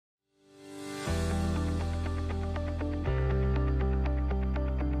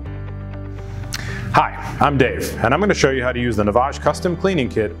Hi, I'm Dave, and I'm going to show you how to use the Naväge Custom Cleaning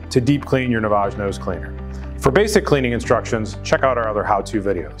Kit to deep clean your Naväge nose cleaner. For basic cleaning instructions, check out our other how-to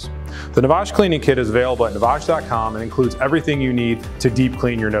videos. The Naväge Cleaning Kit is available at naväge.com and includes everything you need to deep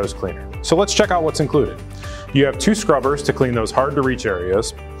clean your nose cleaner. So let's check out what's included. You have 2 scrubbers to clean those hard-to-reach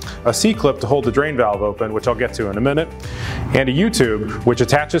areas, a C-clip to hold the drain valve open, which I'll get to in a minute, and a U-tube, which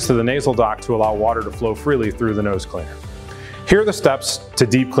attaches to the nasal dock to allow water to flow freely through the nose cleaner. Here are the steps to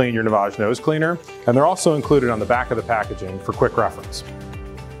deep clean your Naväge nose cleaner, and they're also included on the back of the packaging for quick reference.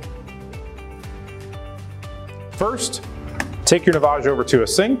 First, take your Naväge over to a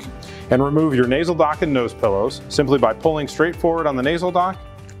sink and remove your nasal dock and nose pillows simply by pulling straight forward on the nasal dock.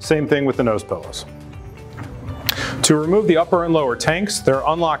 Same thing with the nose pillows. To remove the upper and lower tanks, there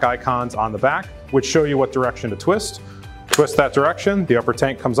are unlock icons on the back which show you what direction to twist. Twist that direction, the upper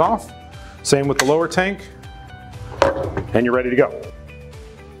tank comes off. Same with the lower tank, and you're ready to go.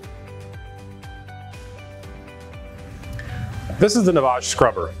 This is the Naväge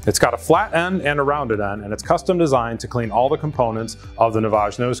scrubber. It's got a flat end and a rounded end, and it's custom designed to clean all the components of the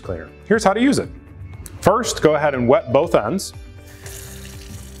Naväge nose cleaner. Here's how to use it. First, go ahead and wet both ends.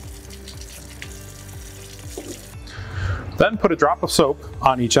 Then put a drop of soap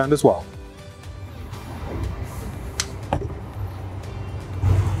on each end as well.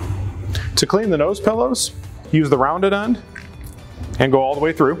 To clean the nose pillows, use the rounded end and go all the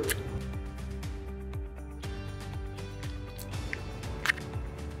way through.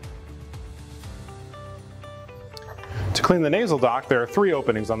 To clean the nasal dock, there are 3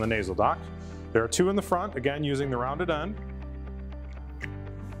 openings on the nasal dock. There are 2 in the front, again using the rounded end.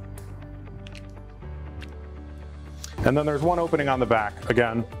 And then there's 1 opening on the back,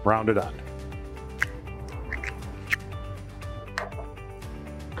 again, rounded end.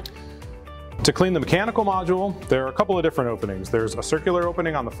 To clean the mechanical module, there are a couple of different openings. There's a circular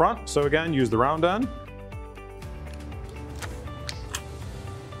opening on the front, so again, use the round end.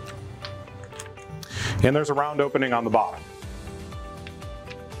 And there's a round opening on the bottom.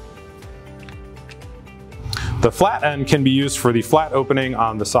 The flat end can be used for the flat opening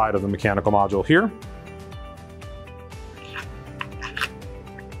on the side of the mechanical module here.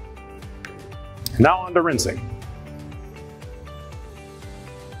 Now on to rinsing.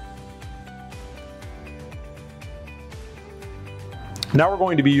 Now we're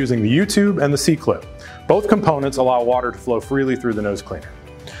going to be using the U-tube and the C-clip. Both components allow water to flow freely through the nose cleaner.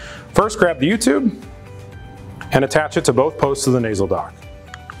 First, grab the U-tube and attach it to both posts of the nasal dock,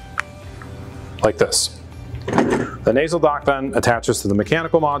 like this. The nasal dock then attaches to the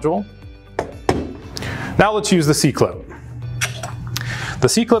mechanical module. Now let's use the C-clip. The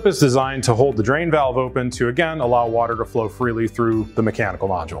C-clip is designed to hold the drain valve open to again allow water to flow freely through the mechanical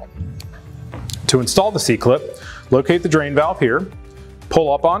module. To install the C-clip, locate the drain valve here,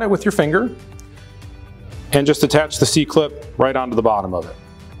 pull up on it with your finger, and just attach the C-clip right onto the bottom of it.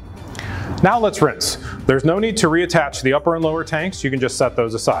 Now let's rinse. There's no need to reattach the upper and lower tanks, you can just set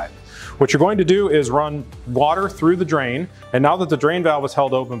those aside. What you're going to do is run water through the drain, and now that the drain valve is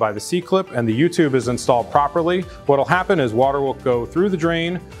held open by the C-clip and the U-tube is installed properly, what will happen is water will go through the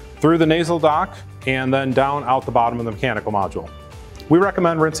drain, through the nasal dock, and then down out the bottom of the mechanical module. We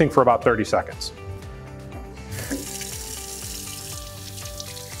recommend rinsing for about 30 seconds.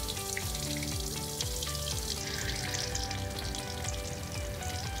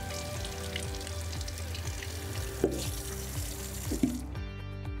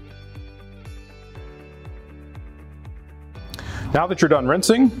 Now that you're done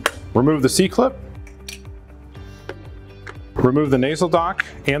rinsing, remove the C-clip, remove the nasal dock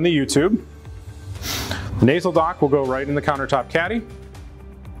and the U-tube. The nasal dock will go right in the countertop caddy.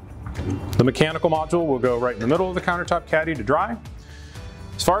 The mechanical module will go right in the middle of the countertop caddy to dry.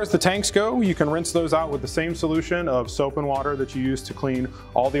 As far as the tanks go, you can rinse those out with the same solution of soap and water that you use to clean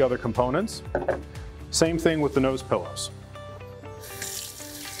all the other components. Same thing with the nose pillows.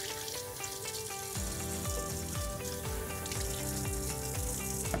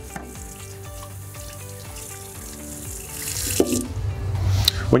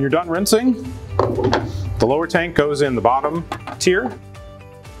 When you're done rinsing, the lower tank goes in the bottom tier.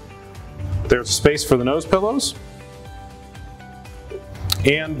 There's space for the nose pillows,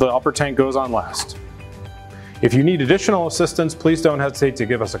 and the upper tank goes on last. If you need additional assistance, please don't hesitate to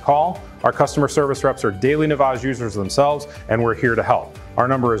give us a call. Our customer service reps are daily Naväge users themselves, and we're here to help. Our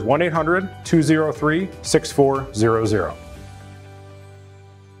number is 1-800-203-6400.